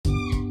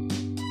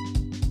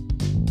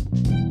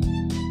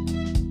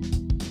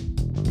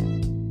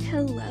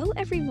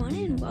everyone,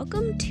 and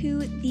welcome to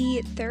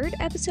the third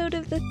episode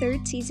of the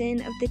third season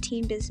of the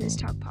Teen Business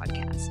Talk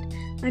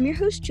podcast. I'm your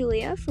host,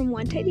 Julia, from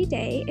One Tidy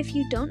Day. If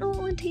you don't know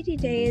what One Tidy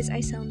Day is, I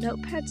sell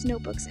notepads,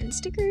 notebooks, and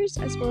stickers,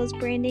 as well as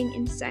branding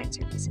and design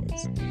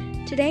services.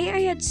 Today,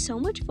 I had so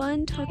much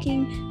fun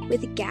talking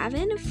with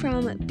Gavin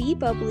from Be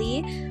Bubbly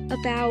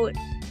about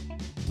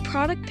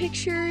product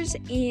pictures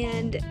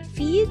and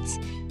feeds,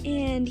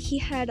 and he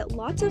had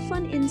lots of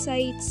fun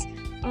insights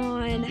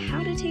on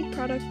how to take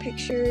product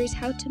pictures,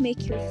 how to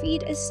make your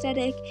feed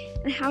aesthetic,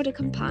 and how to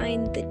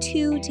combine the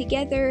two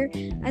together,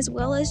 as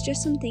well as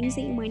just some things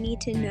that you might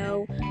need to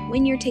know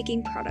when you're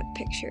taking product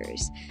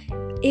pictures.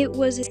 It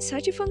was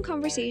such a fun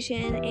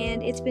conversation,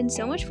 and it's been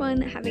so much fun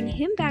having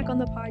him back on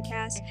the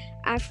podcast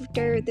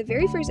after the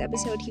very first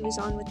episode he was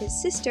on with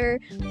his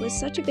sister was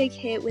such a big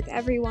hit with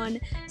everyone.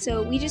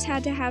 So we just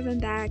had to have him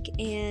back,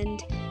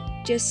 and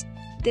this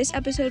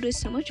episode was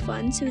so much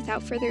fun. So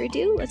without further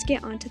ado, let's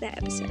get on to the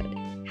episode.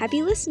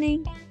 Happy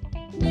listening!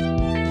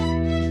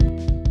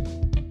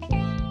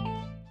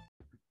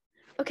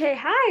 Okay,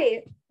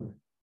 hi!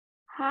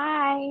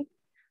 Hi.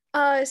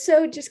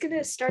 So just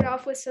gonna start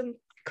off with some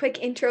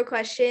quick intro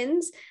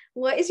questions.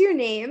 What is your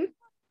name?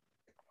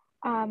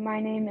 My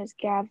name is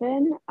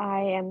Gavin. I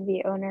am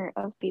the owner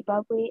of Be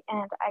Bubbly,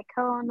 and I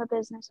co-own the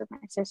business with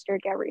my sister,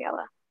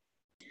 Gabriella.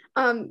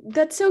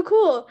 That's so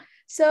cool.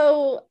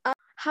 So,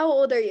 how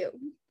old are you?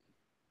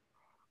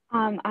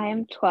 I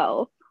am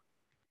 12.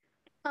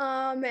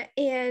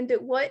 And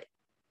what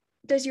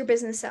does your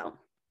business sell?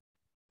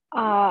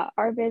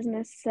 Our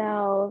business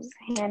sells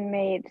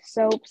handmade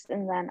soaps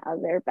and then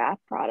other bath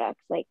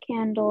products like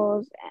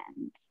candles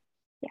and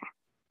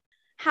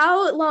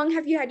How long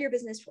have you had your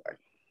business for?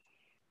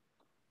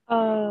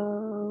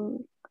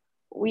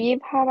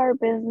 we've had our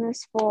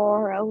business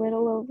for a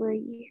little over a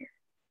year.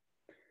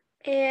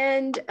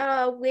 And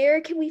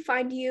where can we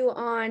find you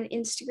on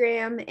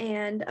Instagram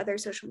and other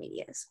social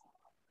medias?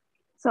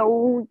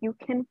 So you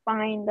can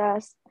find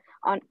us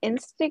on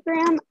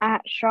Instagram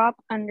at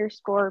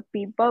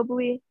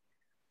shop_bebubbly.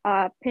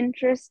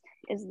 Pinterest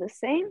is the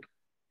same.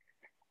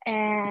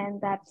 And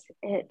that's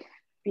it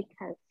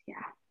because,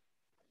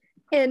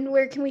 And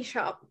where can we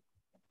shop?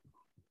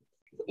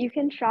 You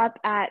can shop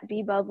at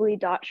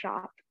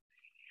bebubbly.shop.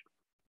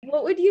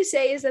 What would you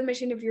say is the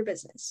mission of your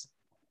business?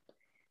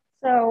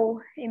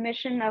 So a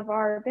mission of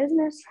our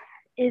business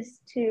is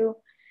to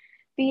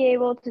be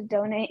able to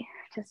donate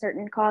to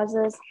certain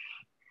causes.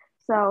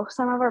 So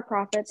some of our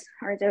profits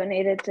are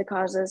donated to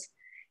causes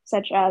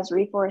such as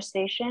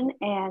reforestation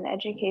and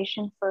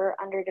education for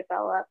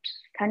underdeveloped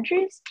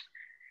countries.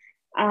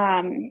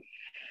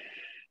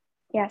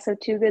 So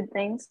two good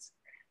things.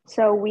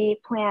 So we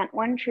plant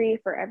one tree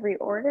for every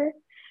order,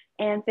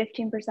 and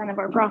 15% of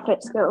our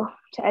profits go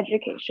to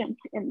education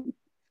in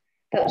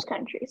those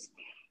countries.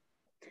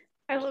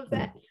 I love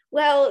that.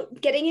 Well,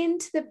 getting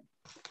into the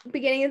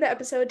beginning of the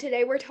episode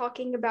today, we're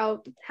talking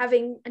about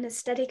having an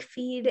aesthetic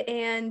feed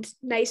and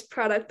nice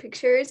product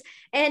pictures.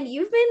 And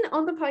you've been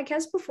on the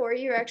podcast before.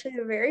 You're actually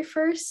the very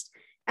first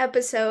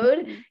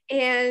episode,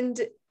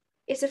 and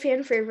it's a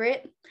fan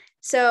favorite.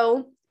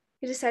 So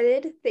you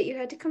decided that you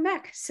had to come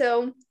back.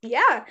 So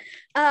yeah.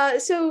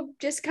 So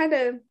just kind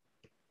of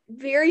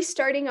very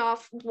starting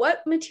off,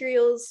 what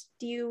materials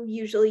do you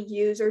usually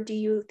use, or do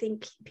you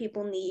think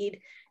people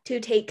need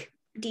to take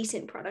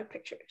decent product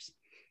pictures?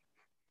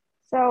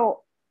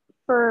 So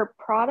for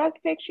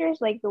product pictures,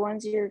 like the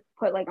ones you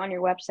put like on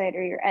your website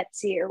or your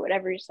Etsy or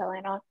whatever you're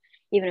selling on,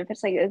 even if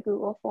it's like a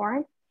Google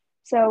form.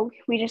 So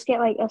we just get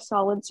like a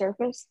solid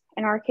surface.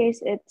 In our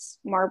case, it's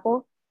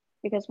marble,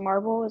 because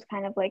marble is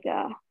kind of like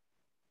a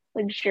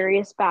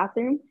luxurious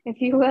bathroom,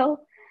 if you will.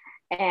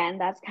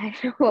 And that's kind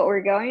of what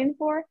we're going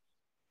for.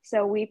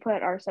 So we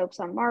put our soaps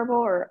on marble,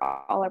 or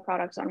all our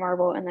products on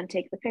marble, and then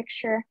take the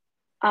picture.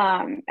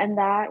 And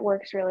that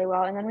works really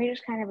well. And then we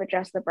just kind of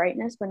adjust the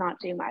brightness, but not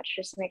too much,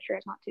 just to make sure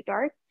it's not too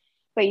dark.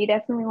 But you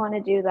definitely want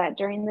to do that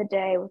during the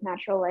day with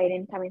natural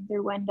lighting coming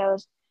through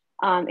windows.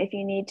 If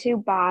you need to,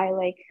 buy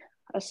like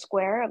a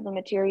square of the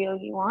material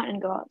you want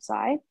and go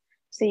outside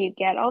so you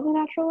get all the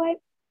natural light.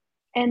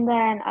 And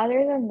then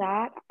other than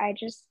that, I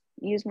just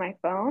use my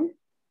phone.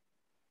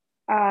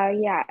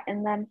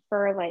 And then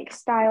for like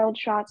styled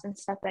shots and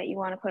stuff that you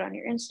want to put on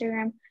your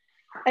Instagram,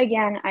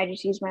 again, I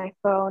just use my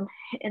phone.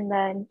 And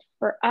then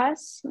for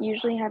us,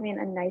 usually having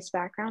a nice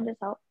background is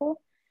helpful.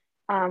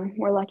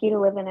 We're lucky to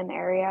live in an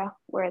area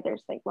where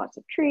there's like lots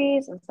of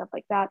trees and stuff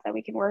like that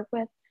we can work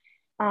with.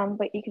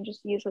 But you can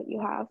just use what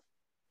you have.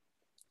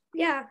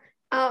 Yeah.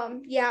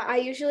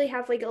 I usually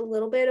have like a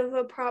little bit of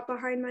a prop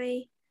behind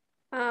my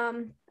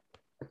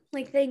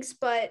things,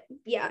 but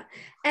yeah.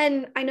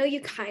 And I know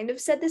you kind of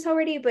said this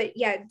already, but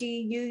yeah, do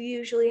you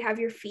usually have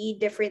your feed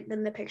different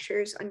than the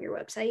pictures on your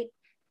website?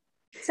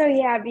 So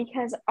yeah,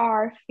 because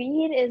our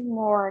feed is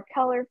more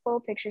colorful,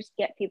 pictures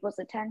get people's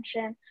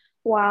attention,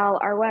 while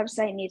our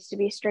website needs to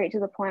be straight to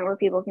the point where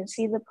people can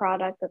see the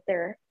product that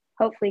they're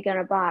hopefully going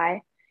to buy,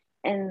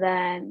 and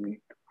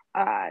then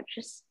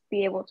just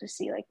be able to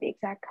see like the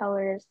exact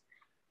colors.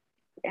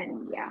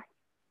 And yeah.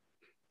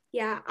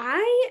 Yeah,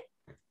 I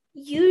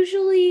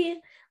usually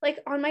like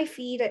on my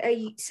feed,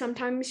 I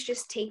sometimes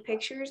just take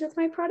pictures of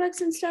my products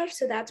and stuff.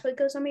 So that's what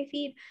goes on my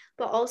feed.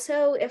 But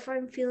also, if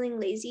I'm feeling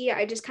lazy,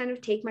 I just kind of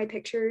take my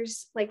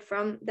pictures like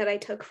from that I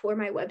took for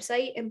my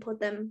website and put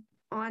them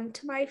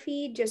onto my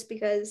feed just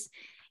because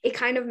it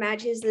kind of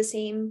matches the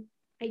same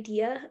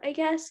idea, I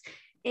guess.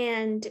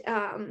 And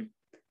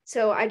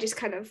so I just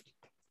kind of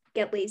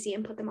get lazy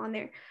and put them on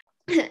there.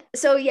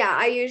 So yeah,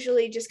 I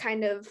usually just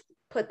kind of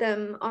put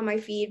them on my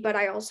feed, but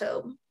I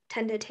also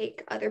tend to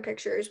take other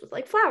pictures with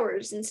like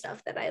flowers and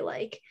stuff that I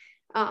like,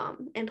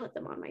 and put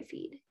them on my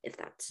feed if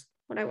that's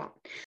what I want.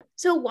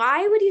 So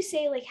why would you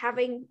say like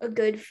having a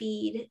good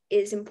feed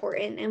is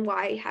important, and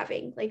why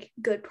having like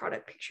good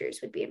product pictures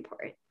would be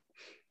important?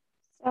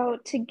 So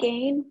to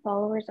gain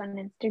followers on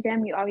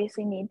Instagram, you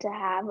obviously need to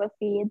have a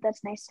feed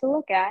that's nice to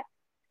look at.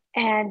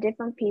 And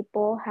different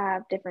people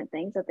have different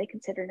things that they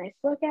consider nice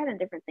to look at and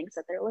different things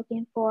that they're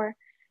looking for.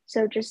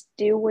 So just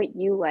do what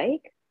you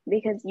like,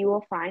 because you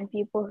will find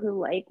people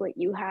who like what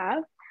you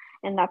have.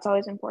 And that's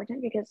always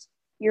important, because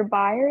your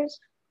buyers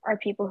are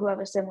people who have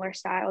a similar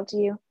style to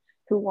you,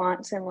 who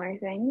want similar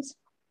things.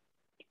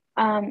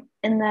 And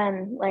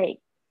then like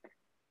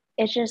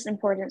it's just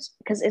important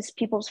because it's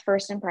people's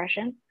first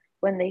impression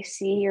when they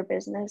see your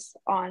business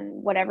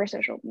on whatever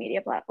social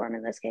media platform.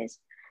 In this case,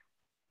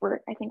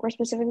 I think we're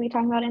specifically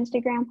talking about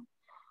Instagram.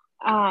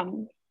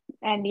 Um,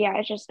 and yeah,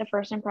 it's just the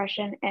first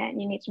impression,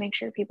 and you need to make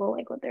sure people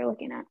like what they're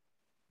looking at.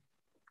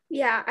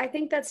 Yeah, I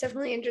think that's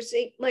definitely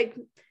interesting. Like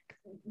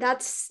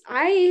that's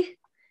I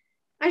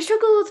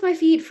struggled with my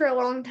feed for a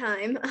long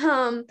time.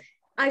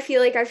 I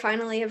feel like I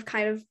finally have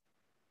kind of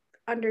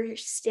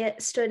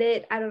understood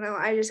it. I don't know.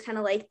 I just kind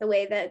of like the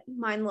way that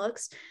mine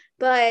looks.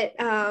 But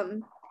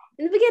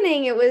in the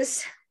beginning it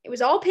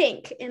was all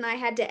pink, and I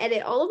had to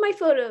edit all of my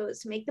photos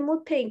to make them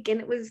look pink, and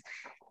it was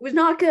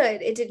not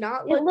good. It did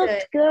not It look good.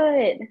 looked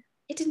good.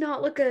 It did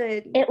not look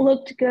good. It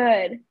looked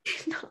good.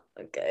 It did not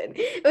look good.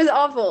 It was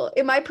awful.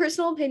 In my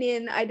personal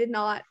opinion, I did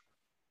not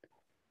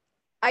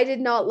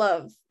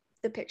love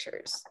the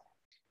pictures.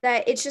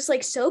 That it's just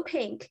like so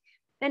pink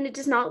and it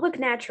does not look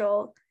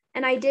natural.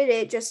 And I did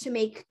it just to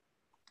make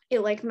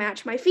it like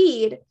match my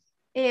feed.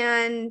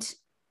 And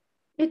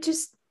it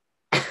just,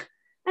 I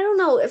don't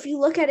know. If you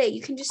look at it,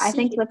 you can just I see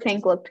think the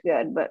pink looked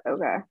good, but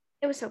okay.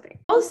 it was so pink.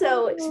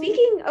 Also,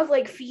 speaking of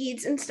like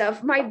feeds and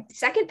stuff, my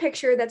second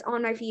picture that's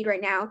on my feed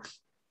right now,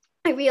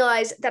 I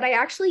realized that I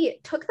actually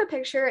took the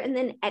picture and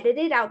then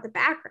edited out the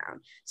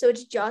background. So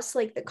it's just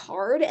like the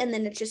card and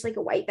then it's just like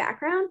a white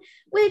background,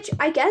 which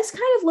I guess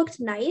kind of looked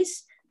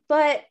nice,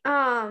 but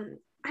I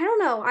don't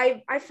know.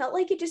 I felt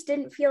like it just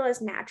didn't feel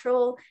as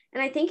natural,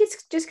 and I think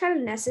it's just kind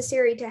of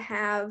necessary to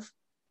have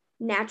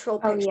natural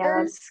Oh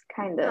yeah, pictures. that's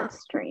kind of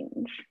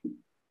strange.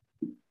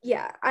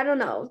 Yeah, I don't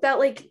know. That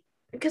like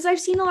because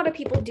I've seen a lot of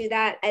people do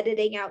that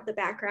editing out the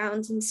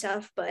backgrounds and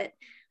stuff, but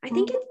I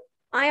think it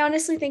I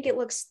honestly think it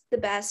looks the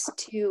best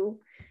to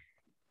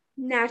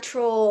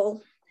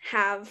natural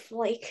have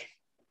like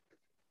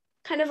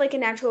kind of like a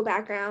natural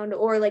background,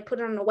 or like put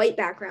it on a white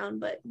background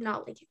but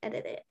not like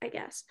edit it, I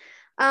guess.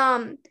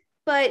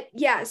 But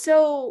yeah,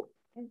 so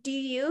do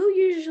you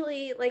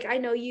usually like I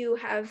know you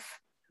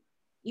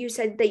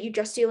said that you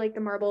just do like the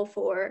marble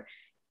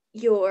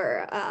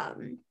your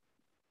um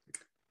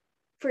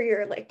for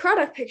your like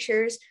product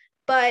pictures,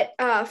 but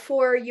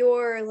for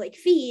your like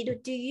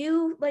feed, do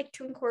you like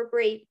to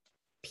incorporate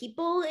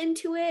people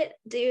into it?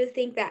 Do you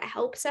think that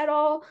helps at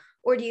all,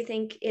 or do you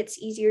think it's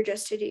easier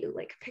just to do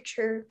like a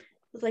picture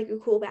with like a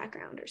cool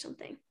background or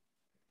something?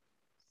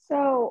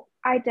 So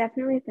I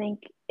definitely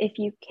think if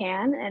you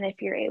can and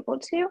if you're able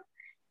to,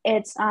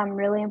 it's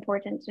really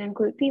important to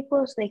include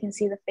people so they can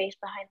see the face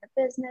behind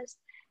the business.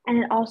 And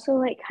it also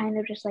like kind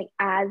of just like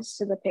adds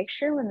to the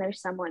picture when there's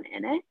someone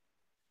in it.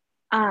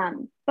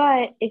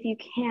 But if you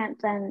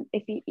can't, then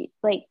if you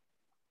like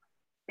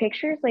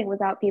pictures like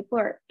without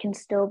people can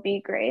still be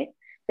great.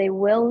 They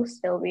will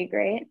still be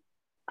great.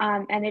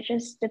 And it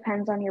just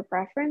depends on your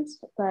preference.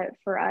 But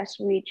for us,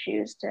 we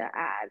choose to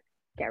add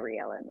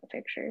Gabriella in the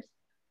pictures.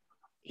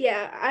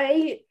 Yeah,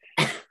 I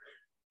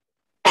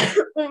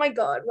oh my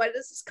god, why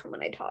does this come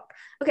when I talk?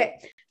 Okay.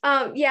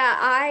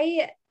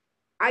 Yeah,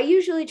 I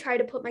usually try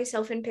to put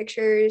myself in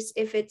pictures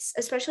if it's,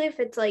 especially if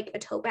it's like a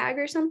tote bag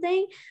or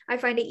something. I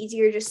find it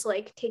easier just to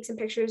like take some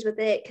pictures with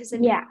it, because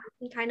then Yeah.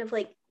 you can kind of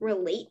like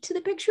relate to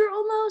the picture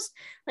almost,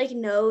 like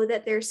know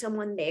that there's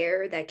someone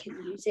there that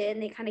can use it, and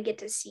they kind of get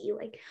to see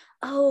like,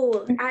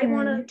 oh, I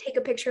want to take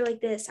a picture like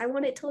this. I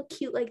want it to look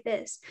cute like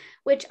this,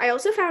 which I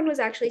also found was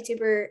actually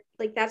super,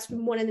 like that's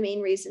one of the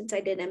main reasons I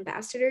did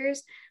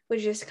ambassadors,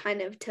 was just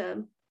kind of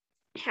to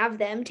have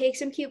them take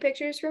some cute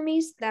pictures for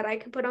me so that I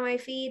could put on my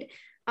feed.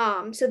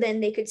 So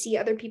then they could see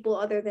other people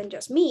other than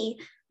just me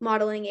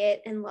modeling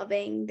it and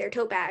loving their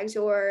tote bags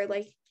or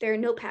like their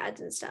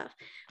notepads and stuff,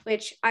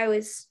 which I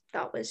always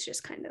thought was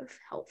just kind of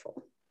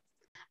helpful.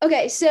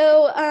 Okay,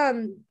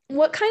 so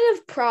what kind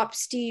of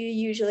props do you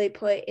usually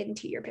put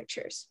into your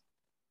pictures?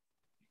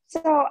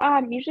 So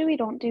usually we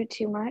don't do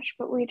too much,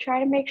 but we try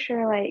to make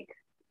sure like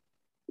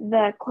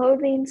the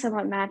clothing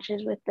somewhat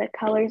matches with the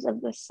colors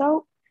of the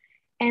soap.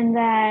 And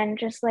then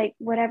just like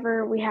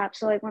whatever we have.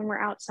 So like when we're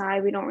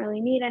outside, we don't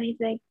really need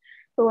anything.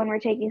 But when we're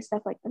taking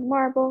stuff like the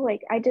marble,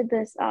 like I did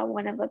this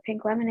one of a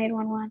pink lemonade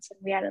one once, and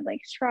we added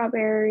like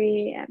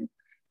strawberry and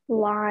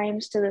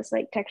limes to this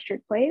like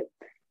textured plate.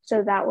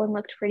 So that one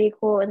looked pretty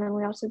cool. And then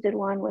we also did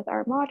one with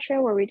our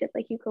matcha where we did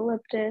like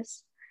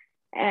eucalyptus,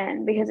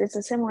 and because it's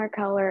a similar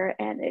color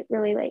and it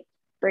really like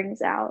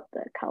brings out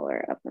the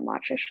color of the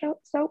matcha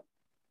soap.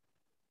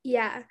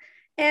 Yeah.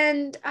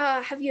 And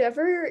have you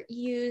ever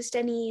used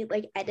any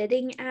like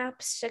editing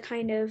apps to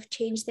kind of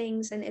change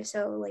things? And if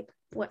so, like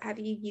what have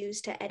you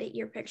used to edit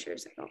your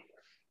pictures at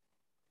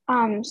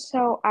all?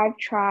 So I've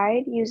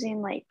tried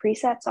using like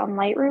presets on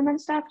Lightroom and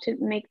stuff to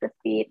make the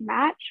feed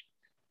match,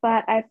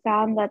 but I've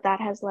found that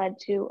that has led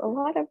to a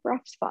lot of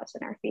rough spots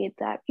in our feed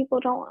that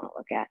people don't want to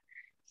look at.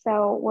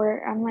 So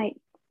I'm like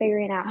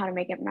figuring out how to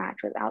make it match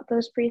without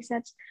those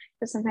presets,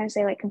 because sometimes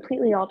they like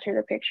completely alter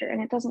the picture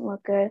and it doesn't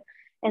look good.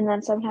 And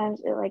then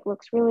sometimes it like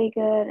looks really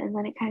good and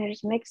then it kind of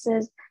just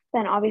mixes.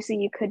 Then obviously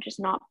you could just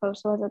not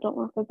post ones that don't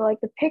look good, but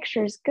like the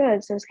picture is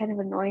good. So it's kind of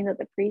annoying that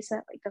the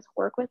preset like doesn't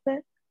work with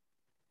it.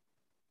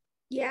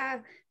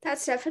 Yeah,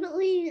 that's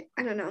definitely,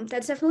 I don't know,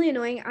 that's definitely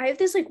annoying. I have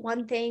this like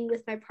one thing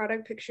with my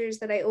product pictures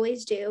that I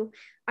always do.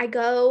 I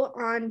go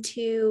on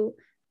to,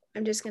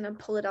 I'm just going to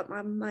pull it up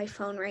on my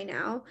phone right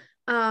now.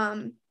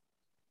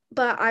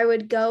 But I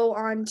would go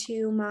on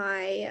to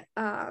my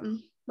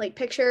like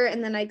picture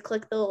and then I'd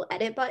click the little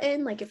edit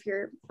button, like if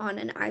you're on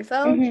an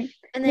iPhone. Mm-hmm.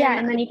 And then yeah,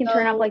 and then you can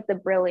turn up like the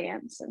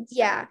brilliance and stuff.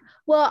 Yeah.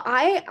 Well,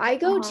 I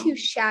go to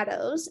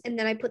shadows and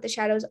then I put the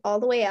shadows all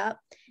the way up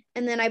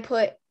and then I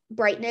put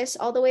brightness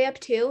all the way up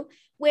too,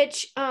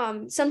 which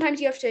sometimes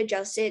you have to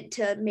adjust it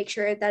to make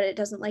sure that it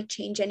doesn't like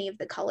change any of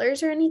the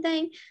colors or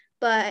anything,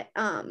 but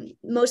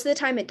most of the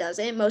time it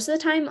doesn't. Most of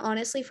the time,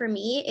 honestly, for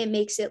me, it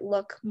makes it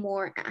look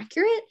more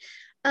accurate.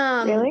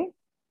 Really?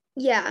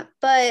 Yeah,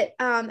 but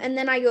and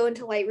then I go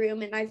into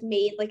Lightroom and I've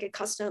made like a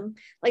custom,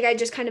 like I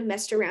just kind of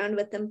messed around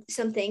with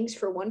some things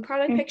for one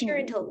product picture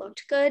until it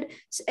looked good,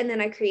 and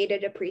then I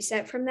created a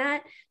preset from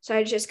that. So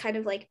I just kind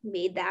of like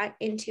made that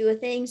into a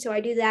thing. So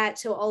I do that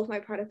so all of my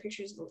product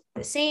pictures look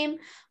the same.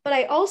 But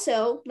I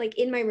also like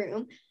in my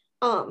room,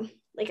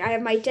 like I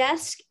have my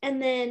desk and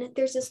then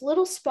there's this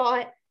little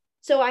spot.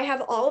 So I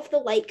have all of the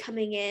light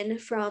coming in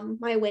from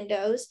my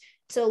windows.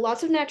 So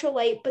lots of natural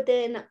light, but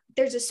then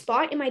there's a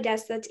spot in my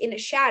desk that's in a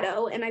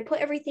shadow and I put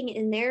everything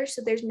in there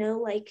so there's no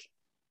like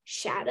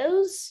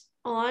shadows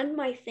on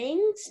my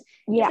things.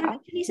 Yeah. If that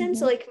makes any sense.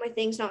 So like my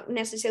thing's not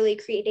necessarily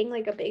creating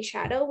like a big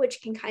shadow,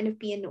 which can kind of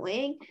be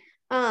annoying.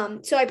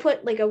 So I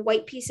put like a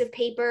white piece of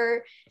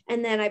paper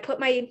and then I put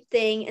my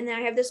thing and then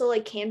I have this little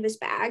like canvas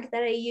bag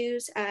that I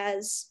use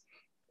as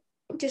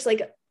just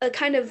like a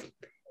kind of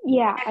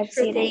I've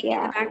seen it in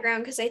the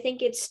background because I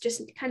think it's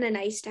just kind of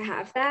nice to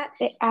have that.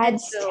 It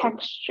adds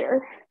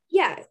texture.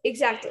 Yeah,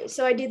 exactly.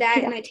 So I do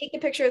that and I take a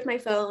picture with my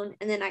phone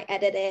and then I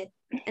edit it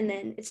and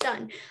then it's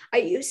done. I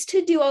used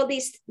to do all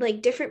these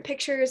like different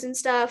pictures and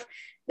stuff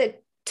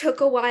that took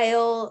a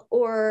while,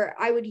 or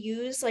I would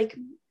use like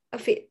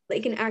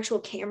like an actual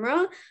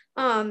camera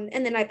and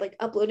then I'd like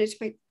upload it to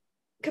my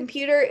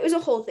computer. It was a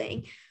whole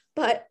thing,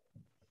 but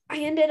I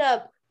ended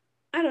up,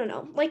 I don't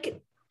know,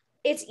 like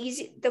it's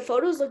easy. The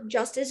photos look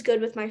just as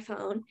good with my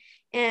phone.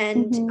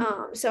 And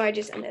so I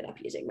just ended up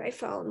using my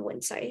phone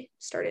once I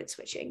started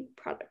switching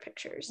product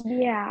pictures.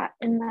 Yeah.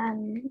 And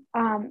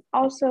then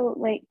also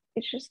like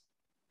it's just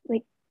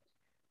like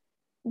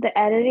the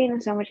editing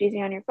is so much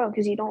easier on your phone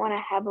because you don't want to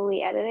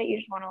heavily edit it. You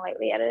just want to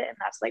lightly edit it. And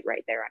that's like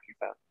right there on your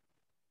phone.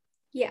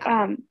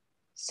 Yeah.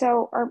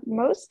 So our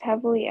most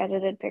heavily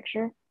edited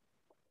picture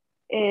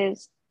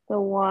is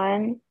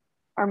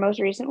our most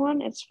recent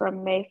one. It's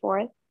from May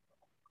 4th.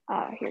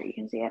 Here you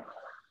can see it.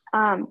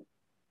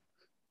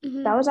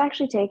 That was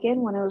actually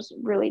taken when it was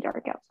really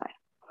dark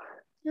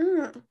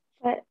outside.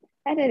 But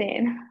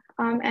editing,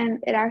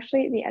 and it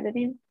actually, the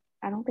editing,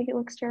 I don't think it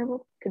looks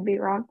terrible. Could be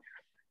wrong.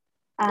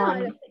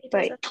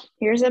 But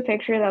here's a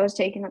picture that was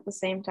taken at the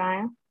same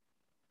time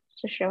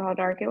to show how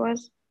dark it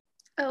was.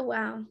 Oh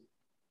wow.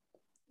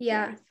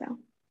 Yeah.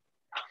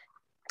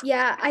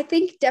 Yeah, I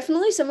think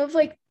definitely some of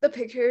like the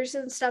pictures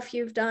and stuff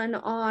you've done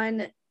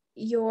on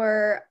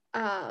your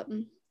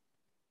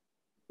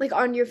like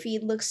on your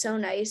feed looks so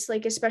nice.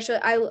 Like especially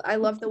I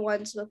love the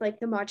ones with like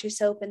the matcha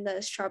soap and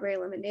the strawberry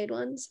lemonade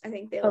ones. I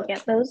think they look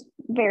those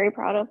very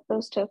proud of.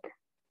 Those took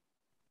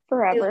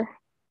forever.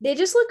 They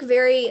just look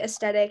very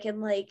aesthetic and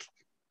like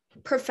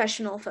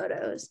professional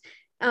photos.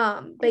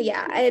 But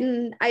yeah,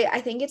 and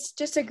I think it's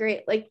just a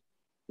great like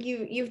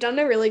you've done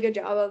a really good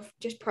job of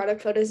just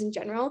product photos in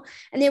general,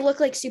 and they look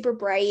like super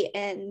bright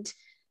and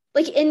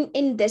like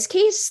in this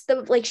case the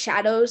like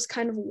shadows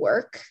kind of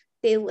work.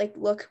 They like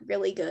look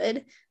really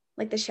good,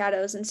 like the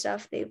shadows and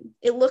stuff.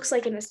 It looks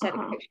like an aesthetic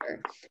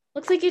picture.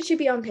 Looks like it should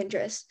be on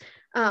Pinterest.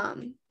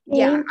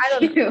 Yeah, I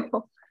don't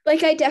know.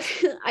 Like I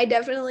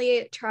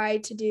definitely try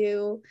to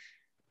do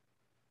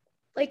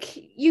like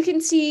you can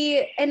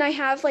see, and I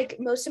have like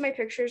most of my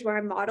pictures where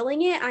I'm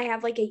modeling it, I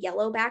have like a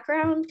yellow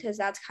background because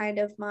that's kind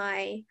of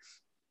my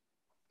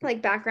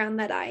like background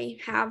that I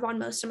have on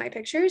most of my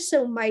pictures.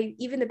 So my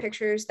even the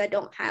pictures that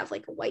don't have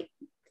like a white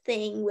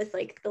thing with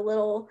like the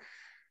little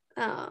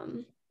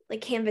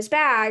like canvas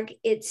bag,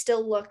 it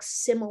still looks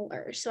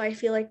similar. So I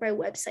feel like my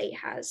website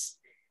has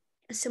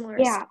a similar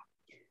Yeah.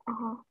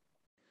 Uh-huh.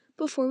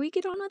 Before we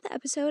get on with the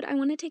episode, I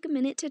want to take a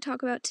minute to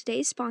talk about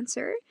today's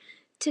sponsor.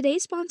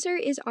 Today's sponsor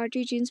is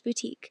Audrey June's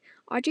Boutique.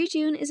 Audrey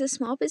June is a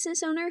small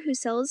business owner who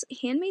sells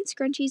handmade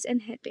scrunchies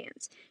and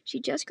headbands. She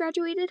just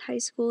graduated high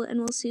school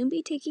and will soon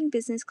be taking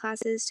business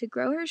classes to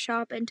grow her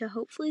shop and to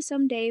hopefully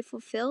someday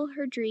fulfill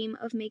her dream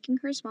of making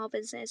her small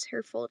business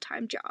her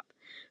full-time job.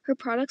 Her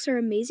products are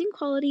amazing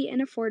quality and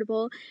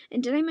affordable,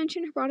 and did I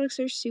mention her products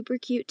are super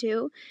cute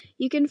too?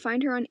 You can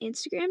find her on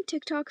Instagram,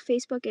 TikTok,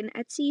 Facebook, and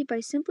Etsy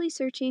by simply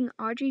searching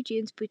Audrey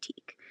June's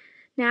Boutique.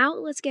 Now,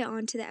 let's get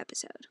on to the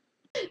episode.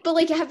 But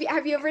like, have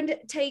you ever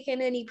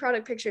taken any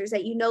product pictures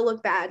that you know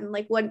look bad, and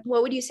like what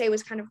would you say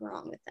was kind of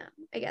wrong with them,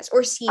 I guess,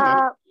 or seen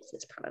any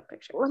product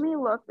pictures? Let me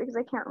look because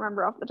I can't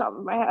remember off the top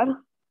of my head.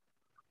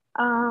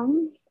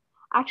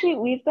 Actually,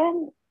 we've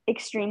been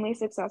extremely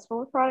successful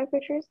with product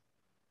pictures.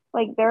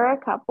 Like there are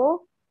a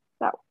couple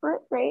that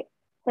were great,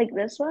 like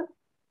this one,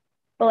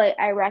 but like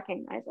I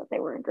recognize that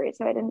they weren't great,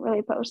 so I didn't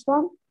really post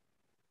them.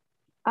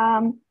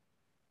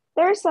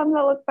 There are some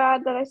that look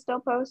bad that I still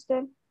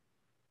posted,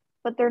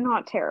 but they're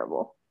not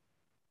terrible.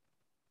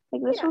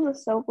 Like this one, the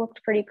soap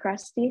looked pretty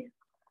crusty.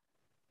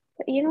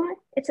 But you know what?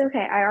 It's okay.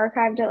 I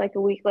archived it like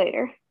a week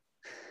later.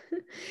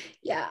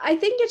 Yeah, I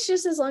think it's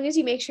just as long as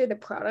you make sure the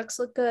products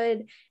look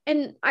good.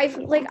 And I've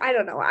like, I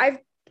don't know, I've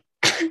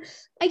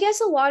I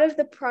guess a lot of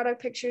the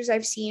product pictures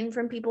I've seen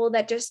from people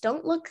that just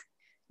don't look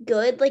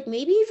good, like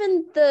maybe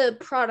even the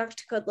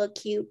product could look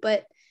cute,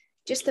 but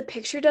just the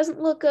picture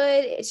doesn't look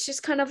good. It's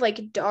just kind of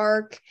like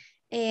dark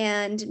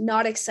and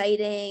not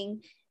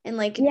exciting. And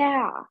like,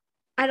 yeah,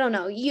 I don't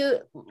know,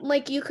 you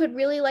could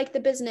really like the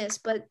business,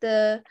 but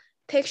the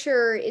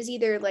picture is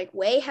either like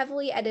way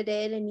heavily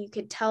edited and you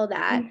could tell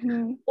that,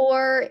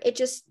 or it's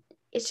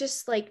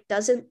just like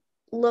doesn't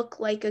look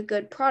like a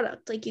good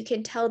product. Like you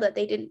can tell that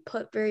they didn't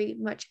put very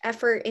much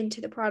effort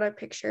into the product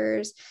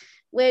pictures,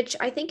 which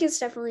I think is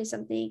definitely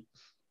something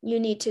you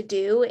need to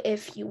do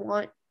if you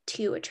want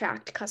to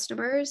attract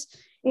customers.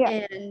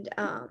 And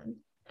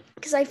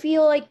because I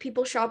feel like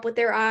people shop with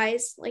their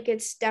eyes. Like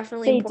it's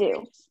definitely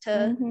important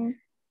to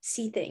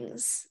see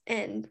things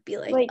and be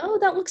like, oh,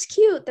 that looks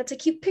cute. That's a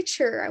cute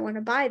picture. I want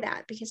to buy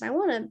that because I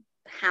want to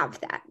have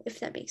that,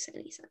 if that makes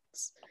any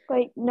sense.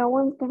 Like no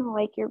one's going to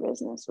like your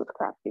business with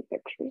crappy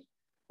pictures.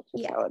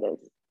 That's how it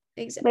is.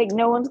 Exactly. Like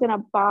no one's going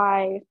to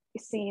buy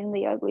seeing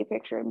the ugly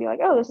picture and be like,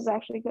 oh, this is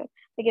actually good.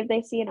 Like if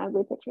they see an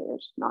ugly picture, they're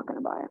just not going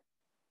to buy it.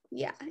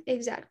 Yeah,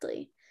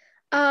 exactly.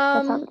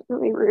 That sounds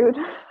really rude.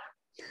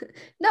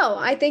 No,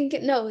 I think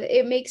no,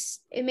 it makes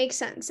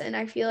sense. And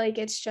I feel like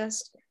it's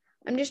just,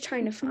 I'm just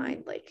trying to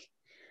find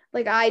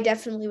like I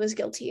definitely was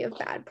guilty of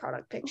bad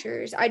product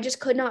pictures. I just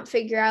could not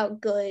figure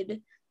out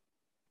good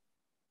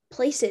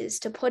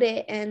places to put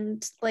it.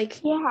 And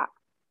like,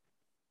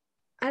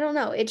 I don't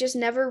know, it just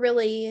never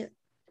really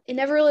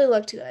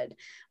looked good.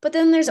 But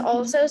then there's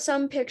also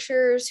some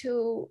pictures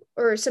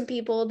or some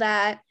people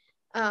that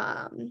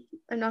I'm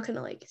not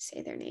gonna like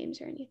say their names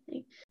or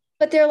anything,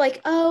 but they're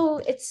like,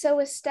 oh, it's so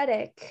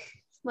aesthetic.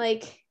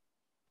 Like,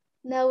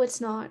 no, it's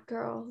not,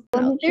 girl.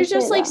 No. There's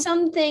just like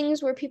some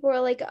things where people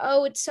are like,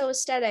 oh, it's so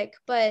aesthetic,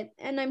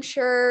 and I'm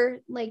sure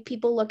like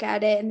people look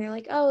at it and they're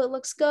like, oh, it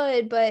looks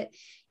good, but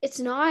it's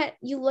not.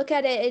 You look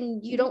at it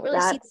and you don't really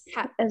see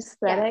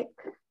aesthetic.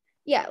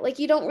 Yeah, like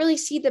you don't really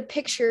see the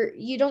picture.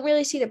 You don't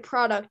really see the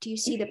product. You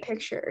see the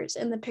pictures,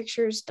 and the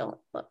pictures don't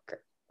look good.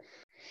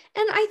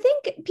 And I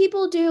think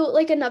people do,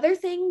 like another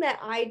thing that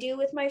I do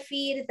with my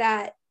feed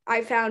that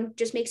I found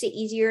just makes it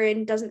easier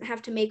and doesn't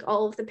have to make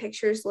all of the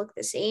pictures look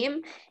the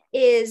same,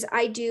 is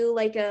I do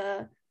like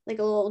a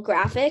little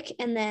graphic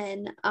and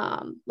then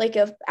like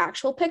a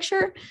actual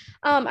picture.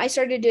 I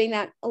started doing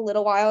that a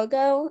little while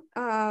ago,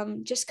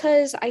 just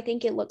because I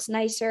think it looks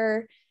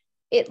nicer.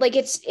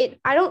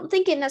 I don't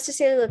think it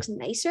necessarily looks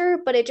nicer,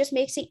 but it just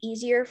makes it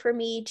easier for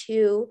me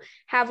to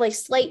have like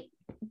slight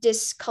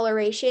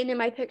discoloration in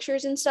my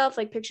pictures and stuff,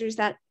 like pictures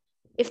that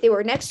if they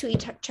were next to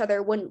each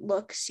other wouldn't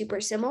look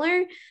super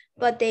similar,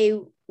 but they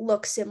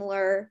look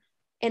similar.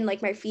 And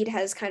like my feed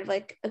has kind of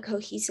like a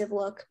cohesive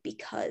look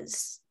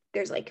because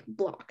there's like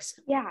blocks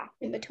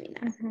in between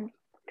that.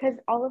 Because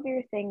all of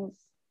your things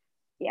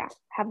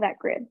have that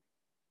grid.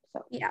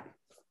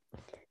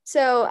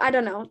 So I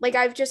don't know, like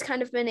I've just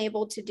kind of been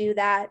able to do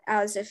that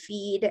as a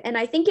feed, and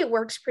I think it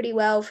works pretty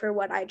well for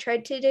what I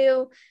tried to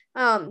do.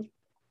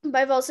 But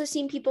I've also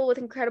seen people with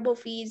incredible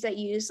feeds that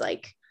use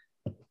like,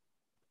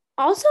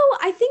 also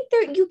I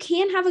think you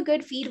can have a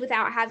good feed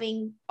without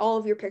having all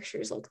of your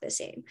pictures look the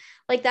same.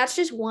 Like that's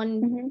just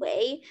one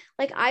way.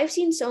 Like I've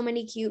seen so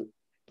many cute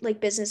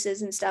like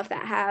businesses and stuff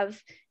that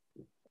have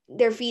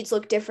their feeds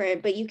look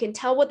different, but you can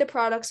tell what the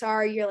products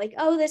are. You're like,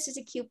 oh, this is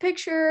a cute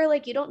picture.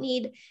 Like, you don't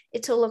need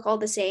it to look all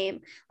the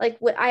same. Like,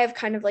 what I have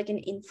kind of like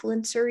an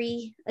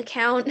influencery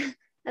account,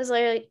 as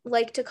I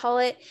like to call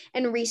it.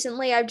 And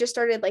recently I've just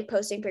started like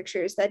posting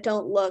pictures that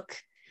don't look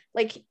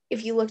like,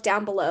 if you look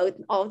down below,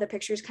 all of the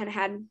pictures kind of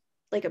had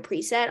like a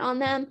preset on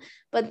them.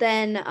 But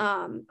then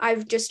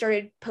I've just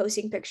started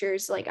posting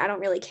pictures like I don't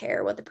really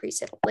care what the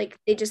preset, like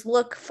they just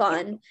look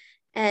fun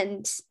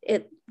and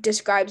it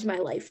describes my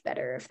life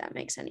better, if that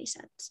makes any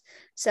sense.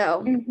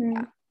 So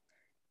yeah.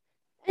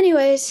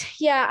 Anyways,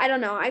 yeah, I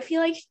don't know. I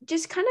feel like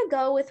just kind of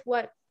go with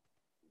what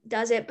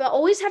does it, but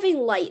always having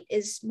light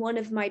is one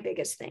of my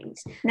biggest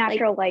things.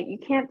 Natural light. You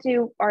can't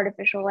do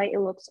artificial light. It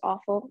looks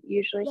awful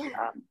usually.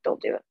 Yeah.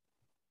 Don't do it.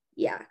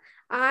 Yeah.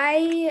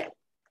 I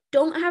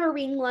don't have a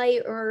ring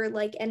light or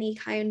like any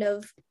kind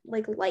of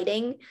like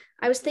lighting.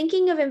 I was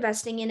thinking of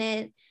investing in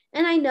it.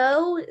 And I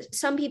know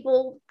some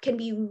people can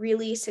be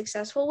really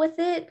successful with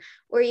it,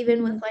 or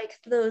even with like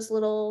those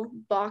little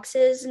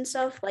boxes and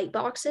stuff, light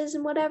boxes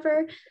and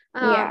whatever.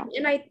 Yeah.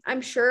 And I'm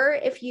sure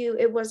if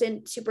it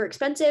wasn't super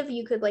expensive,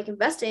 you could like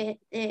invest in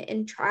it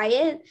and try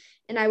it.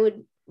 And I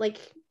would like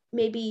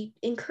maybe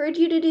encourage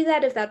you to do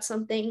that if that's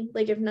something,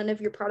 like if none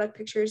of your product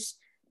pictures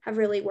have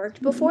really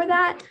worked before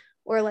that,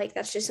 or like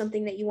that's just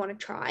something that you want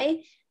to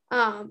try.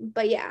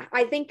 But yeah,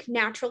 I think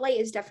natural light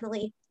is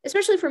definitely,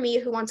 especially for me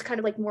who wants kind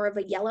of like more of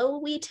a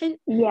yellowy tint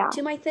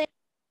to my thing,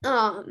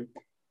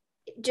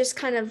 it just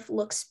kind of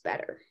looks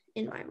better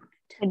in my mind.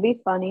 It'd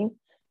be funny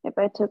if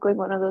I took like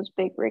one of those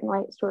big ring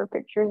light store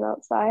pictures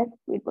outside.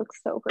 We'd look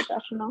so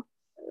professional.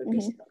 It would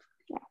be so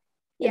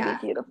yeah.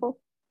 It'd be beautiful.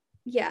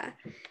 Yeah.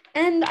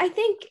 And I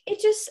think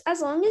it just,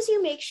 as long as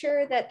you make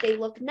sure that they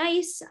look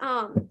nice,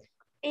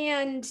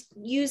 and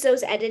use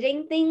those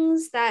editing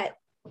things that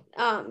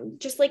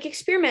just like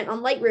experiment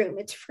on Lightroom.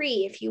 It's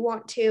free if you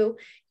want to.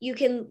 You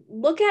can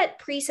look at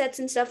presets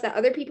and stuff that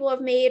other people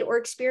have made, or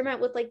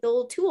experiment with like the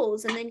little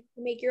tools, and then you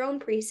can make your own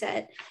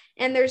preset.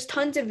 And there's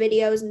tons of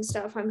videos and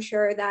stuff, I'm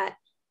sure, that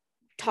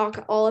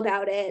talk all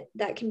about it,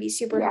 that can be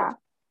super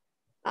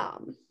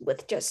helpful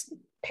with just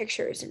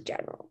pictures in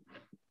general.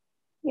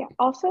 Yeah.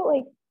 Also,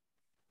 like,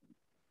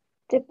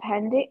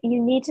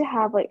 you need to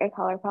have like a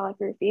color palette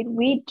for your feed.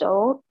 We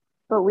don't,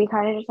 but we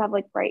kind of just have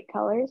like bright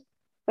colors.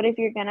 But if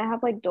you're gonna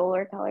have like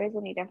duller colors,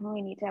 then you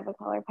definitely need to have a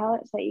color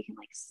palette so that you can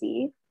like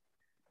see,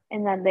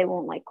 and then they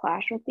won't like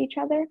clash with each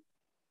other.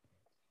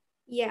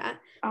 Yeah,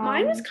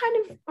 mine was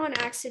kind of on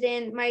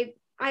accident.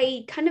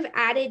 I kind of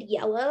added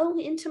yellow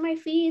into my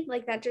feed,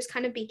 like that just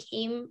kind of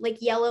became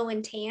like yellow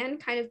and tan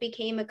kind of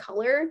became a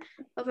color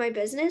of my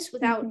business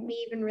without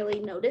me even really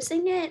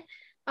noticing it.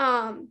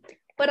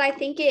 But I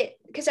think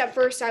because at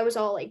first I was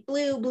all like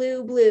blue,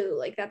 blue, blue,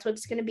 like that's what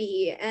it's gonna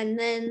be, and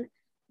then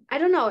I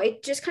don't know,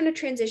 it just kind of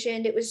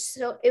transitioned. It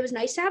was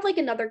nice to have like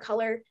another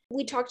color.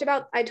 I talked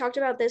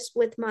about this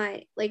with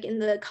my, like in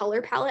the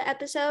color palette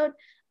episode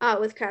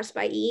with Crafts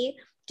by E.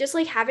 Just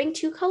like having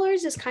two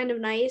colors is kind of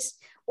nice,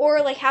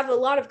 or like have a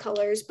lot of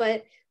colors,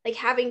 but like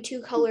having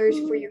two colors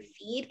for your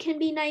feed can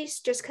be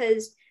nice, just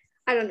because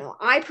I don't know.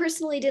 I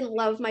personally didn't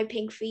love my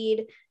pink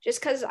feed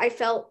just because I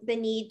felt the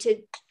need to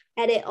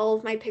edit all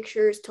of my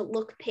pictures to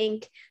look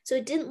pink. So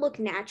it didn't look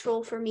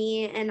natural for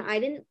me, and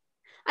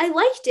I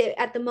liked it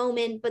at the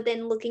moment, but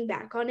then looking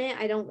back on it,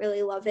 I don't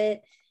really love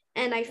it.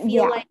 And I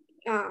feel like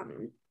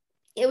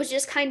it was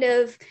just kind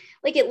of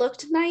like, it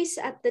looked nice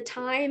at the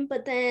time,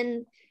 but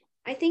then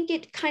I think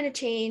it kind of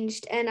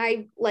changed, and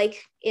I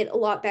like it a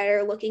lot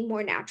better looking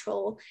more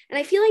natural. And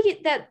I feel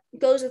like that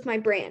goes with my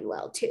brand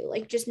well too.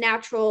 Like just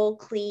natural,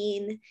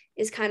 clean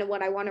is kind of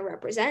what I want to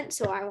represent.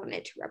 So I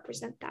wanted to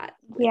represent that.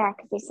 Yeah,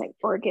 because it's like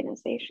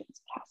organizations.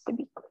 It has to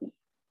be clean.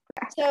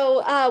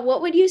 So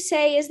what would you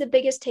say is the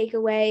biggest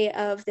takeaway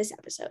of this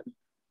episode?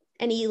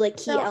 Any like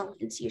key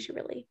elements you should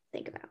really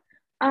think about?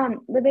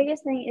 The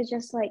biggest thing is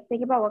just like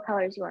think about what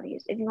colors you want to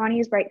use. If you want to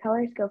use bright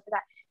colors, go for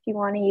that. If you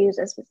want to use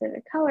a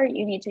specific color,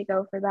 you need to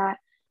go for that.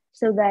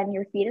 So then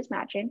your feed is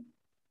matching.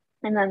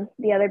 And then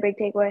the other big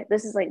takeaway,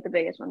 this is like the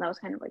biggest one. That was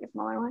kind of like a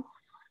smaller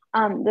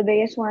one. The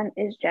biggest one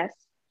is just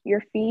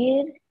your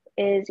feed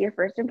is your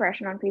first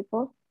impression on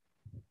people.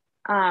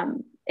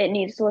 It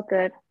needs to look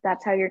good.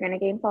 That's how you're going to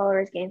gain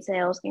followers, gain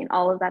sales, gain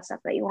all of that stuff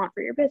that you want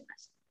for your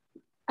business.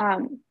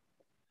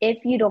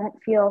 If you don't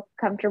feel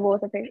comfortable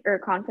with a picture or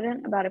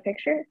confident about a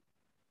picture,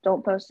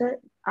 don't post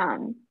it.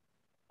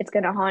 It's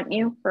going to haunt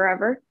you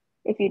forever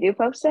if you do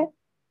post it.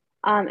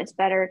 It's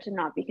better to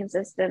not be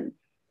consistent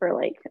for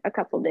like a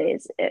couple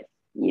days if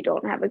you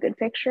don't have a good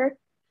picture,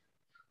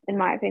 in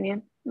my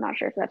opinion. I'm not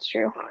sure if that's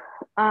true.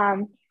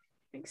 And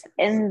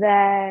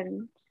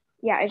then,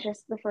 yeah, it's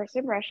just the first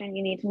impression.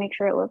 You need to make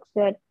sure it looks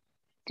good.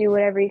 Do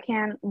whatever you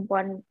can.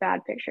 One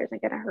bad picture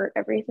isn't going to hurt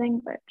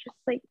everything, but just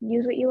like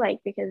use what you like,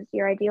 because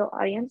your ideal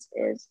audience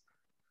is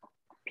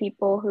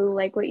people who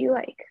like what you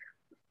like.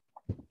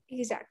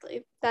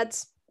 Exactly.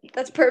 That's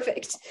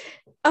perfect.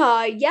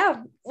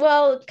 Yeah.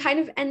 Well, kind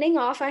of ending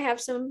off, I have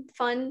some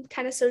fun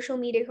kind of social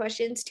media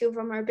questions. 2 of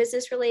them are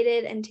business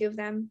related and 2 of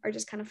them are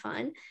just kind of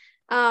fun.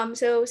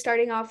 So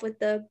starting off with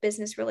the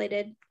business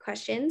related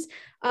questions,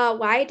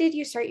 why did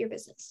you start your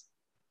business?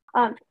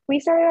 We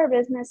started our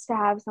business to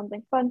have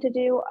something fun to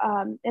do.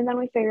 And then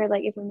we figured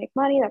like if we make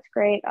money, that's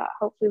great.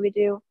 Hopefully we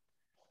do.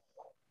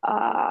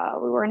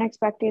 We weren't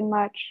expecting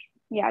much.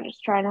 Yeah,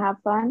 just trying to have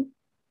fun.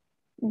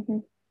 Mm-hmm.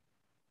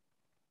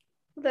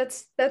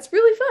 That's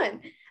really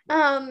fun.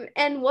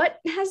 And what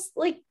has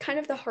like kind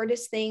of the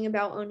hardest thing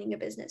about owning a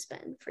business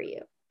been for you?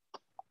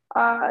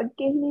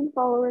 Gaining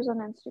followers on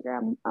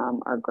Instagram.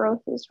 Our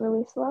growth is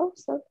really slow,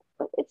 so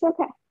but it's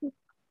okay.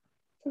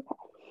 It's okay.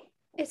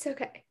 It's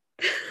okay.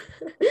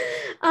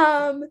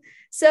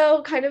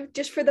 So kind of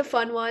just for the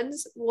fun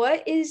ones,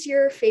 what is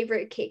your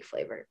favorite cake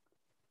flavor?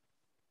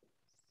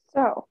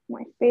 So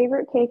my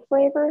favorite cake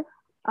flavor,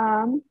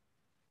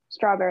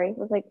 strawberry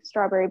with like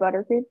strawberry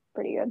buttercream.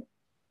 Pretty good.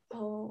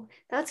 Oh,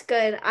 that's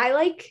good.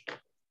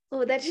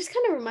 Oh, that just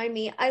kind of remind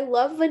me. I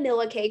love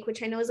vanilla cake,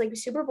 which I know is like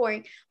super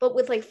boring, but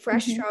with like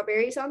fresh Mm-hmm.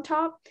 strawberries on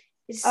top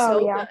is Oh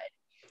so yeah. good.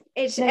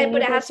 It's No, you but need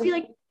it like has to be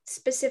like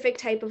specific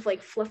type of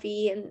like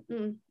fluffy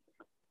and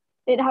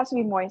it has to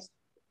be moist.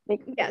 It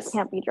yes.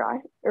 can't be dry,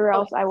 or Oh,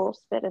 else I will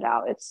spit it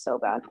out. It's so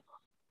bad.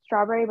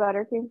 Strawberry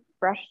buttercream,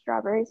 fresh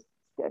strawberries,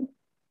 good.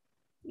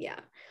 yeah.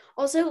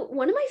 Also,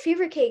 one of my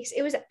favorite cakes,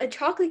 it was a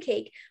chocolate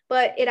cake,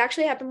 but it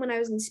actually happened when I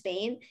was in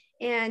Spain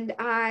and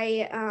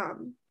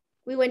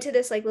we went to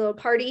this like little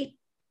party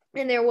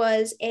and there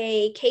was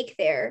a cake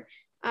there.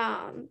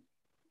 Um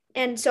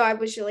and so I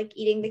was just like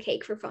eating the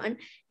cake for fun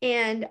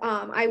and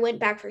I went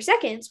back for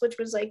seconds, which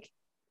was like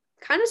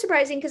kind of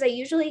surprising because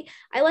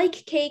I like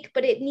cake,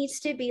 but it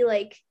needs to be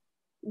like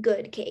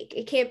good cake.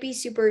 It can't be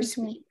super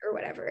sweet or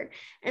whatever.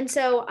 And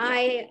so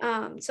I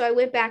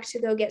went back to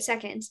go get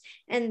seconds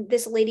and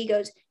this lady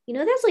goes,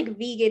 that's like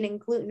vegan and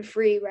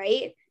gluten-free,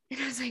 right? And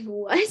I was like,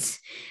 what?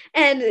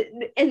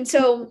 And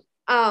so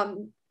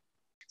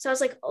I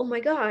was like, oh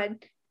my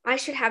God, I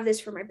should have this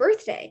for my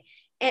birthday.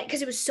 And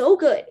because it was so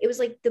good. It was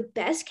like the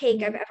best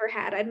cake I've ever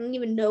had. I don't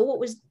even know what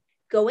was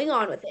going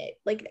on with it.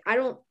 Like I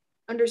don't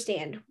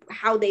understand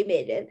how they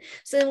made it.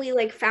 So then we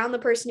like found the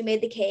person who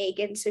made the cake.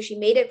 And so she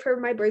made it for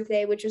my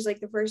birthday, which was like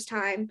the first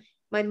time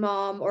my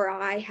mom or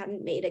I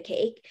hadn't made a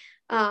cake,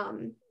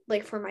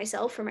 like for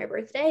myself for my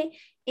birthday.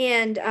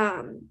 And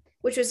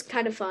which was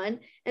kind of fun.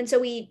 And so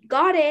we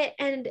got it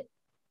and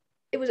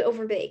it was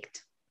overbaked.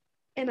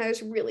 And I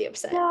was really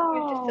upset. It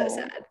was just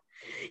so No. sad.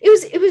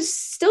 It was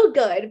still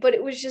good, but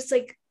it was just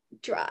like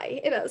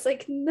dry. And I was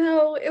like,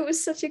 no, it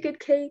was such a good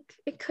cake.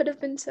 It could have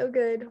been so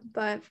good.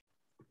 But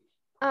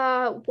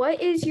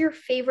what is your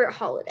favorite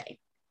holiday?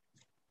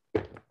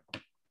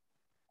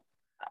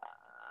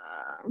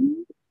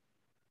 Um,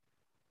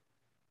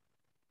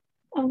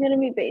 I'm gonna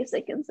be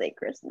basic and say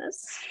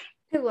Christmas.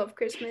 I love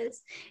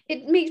Christmas.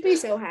 It makes me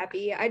so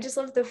happy. I just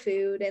love the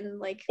food and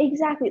like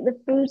Exactly. The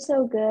food's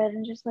so good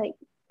and just like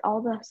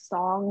all the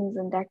songs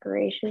and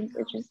decorations.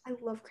 It's just I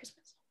love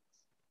Christmas.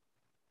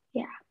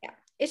 yeah. Yeah.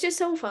 It's just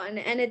so fun.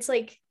 And it's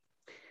like,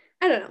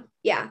 I don't know.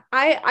 Yeah.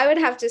 I would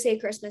have to say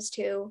Christmas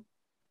too.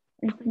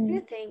 I'm trying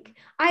to think.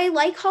 I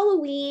like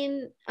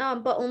Halloween,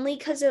 but only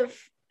because of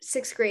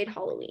sixth grade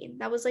Halloween.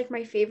 That was like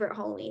my favorite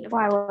Halloween of all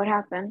Why? time. What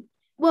happened?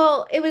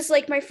 Well, it was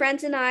like my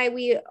friends and I,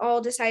 we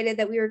all decided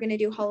that we were going to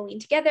do Halloween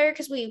together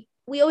because we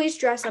always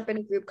dress up in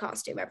a group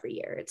costume every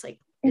year. It's like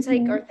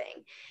our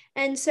thing.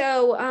 And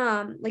so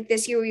like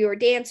this year we were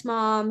dance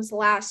moms.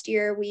 Last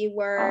year we Oh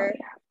were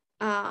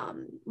yeah.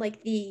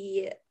 like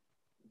the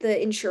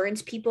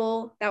insurance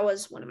people. That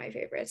was one of my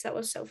favorites. That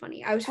was so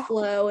funny. I was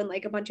Flo and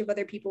like a bunch of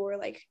other people were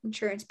like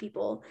insurance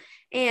people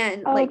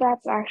and Oh, like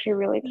that's actually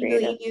really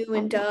creative. you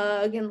and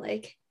Doug and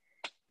like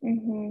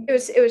Mm-hmm.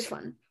 it was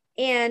fun.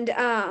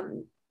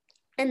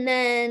 And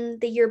then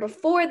the year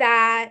before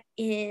that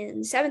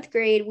in seventh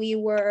grade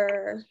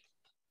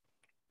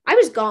I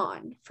was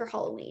gone for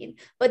Halloween,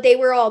 but they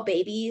were all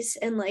babies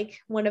and like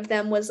one of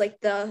them was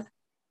like the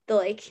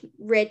like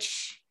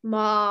rich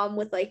mom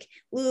with like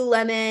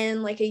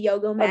Lululemon, like a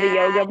yoga Oh, mat. the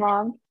yoga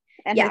mom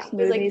and her Yeah, it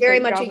was like smoothies, very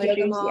like much a Jamba yoga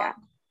Juice. mom. Yeah.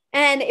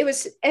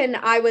 And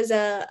I was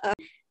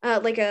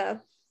like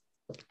a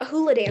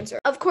hula dancer.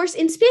 Of course,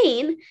 in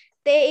Spain,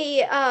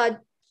 they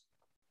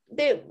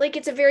like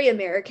it's a very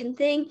American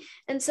thing.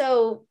 And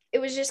so it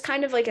was just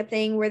kind of like a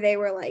thing where they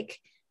were like,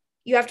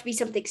 you have to be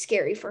something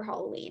scary for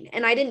Halloween.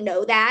 And I didn't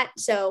know that.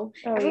 So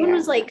Oh everyone yeah.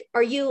 was like,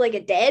 are you like a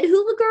dead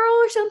hula girl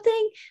or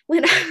something?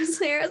 When I was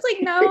there, I was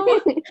like, no,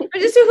 I'm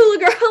just a hula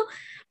girl.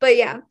 But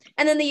yeah.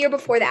 And then the year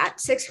before that,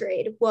 sixth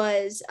grade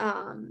was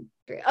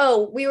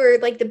we were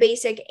like the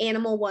basic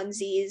animal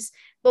onesies,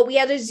 but we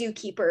had a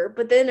zookeeper,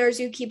 but then our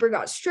zookeeper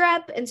got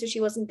strep and so she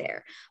wasn't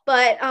there.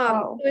 But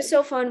it was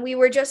so fun. We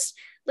were just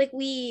like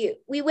we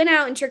went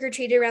out and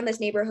trick-or-treated around this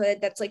neighborhood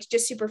that's like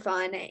just super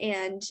fun.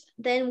 And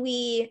then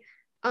we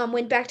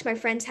went back to my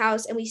friend's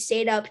house and we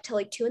stayed up till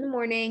like 2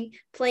 a.m.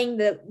 playing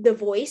the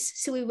voice.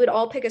 So we would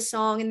all pick a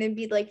song and there'd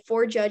be like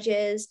 4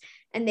 judges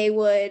and they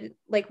would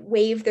like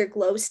wave their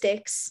glow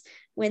sticks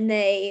when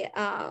they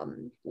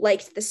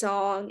liked the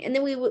song. And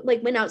then we would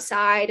like went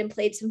outside and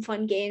played some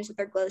fun games with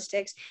our glow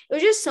sticks. It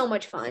was just so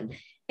much fun.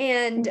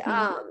 And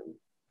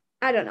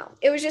I don't know.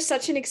 It was just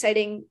such an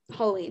exciting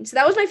Halloween. So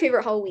that was my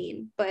favorite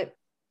Halloween. But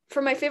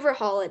for my favorite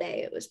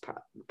holiday, it was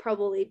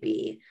probably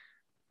be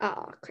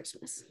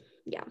Christmas.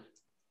 Yeah,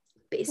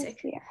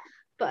 basic. Yeah.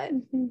 But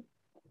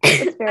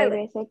it's very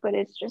basic, but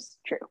it's just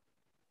true.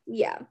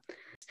 Yeah.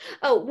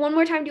 Oh, one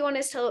more time, do you want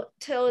to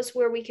tell us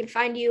where we can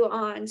find you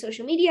on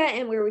social media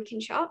and where we can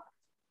shop?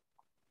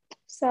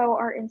 So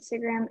our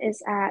Instagram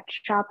is at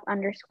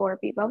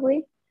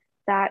shop_bebubbly.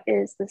 That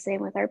is the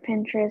same with our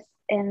Pinterest.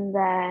 And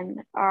then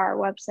our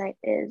website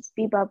is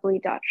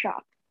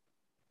bebubbly.shop.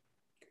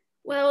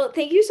 Well,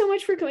 thank you so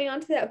much for coming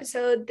on to the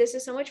episode. This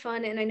is so much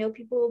fun, and I know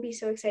people will be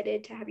so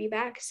excited to have you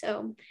back.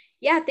 So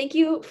yeah, thank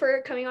you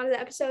for coming on to the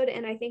episode,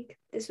 and I think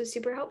this was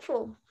super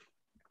helpful.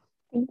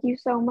 Thank you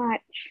so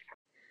much.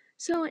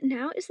 So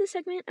now is the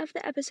segment of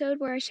the episode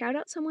where I shout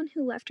out someone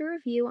who left a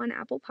review on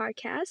Apple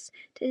Podcasts.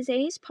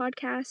 Today's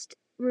podcast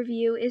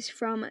review is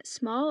from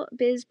Small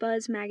Biz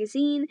Buzz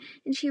magazine,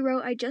 and she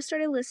wrote, "I just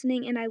started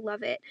listening and I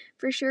love it.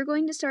 For sure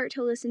going to start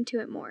to listen to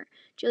it more.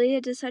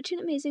 Julia does such an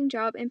amazing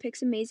job and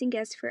picks amazing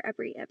guests for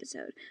every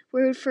episode.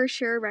 We would for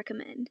sure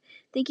recommend."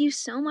 Thank you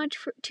so much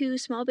to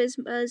Small Biz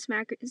Buzz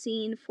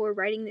magazine for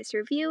writing this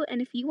review, and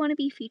if you want to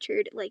be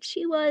featured like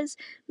she was,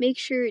 make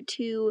sure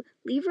to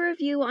leave a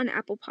review on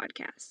Apple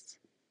Podcasts.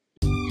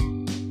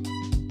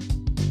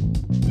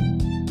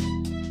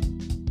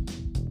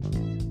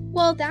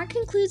 Well, that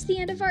concludes the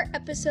end of our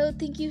episode.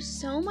 Thank you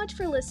so much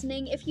for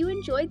listening. If you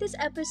enjoyed this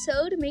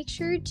episode, make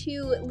sure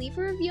to leave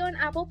a review on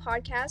Apple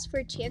Podcasts for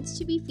a chance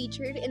to be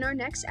featured in our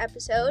next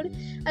episode,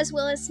 as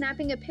well as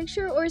snapping a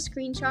picture or a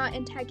screenshot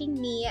and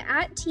tagging me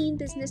at Teen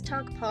Business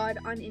Talk Pod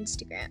on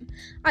Instagram.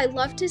 I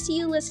love to see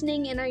you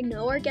listening, and I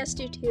know our guests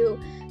do too.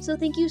 So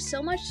thank you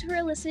so much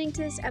for listening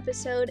to this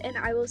episode, and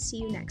I will see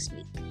you next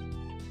week.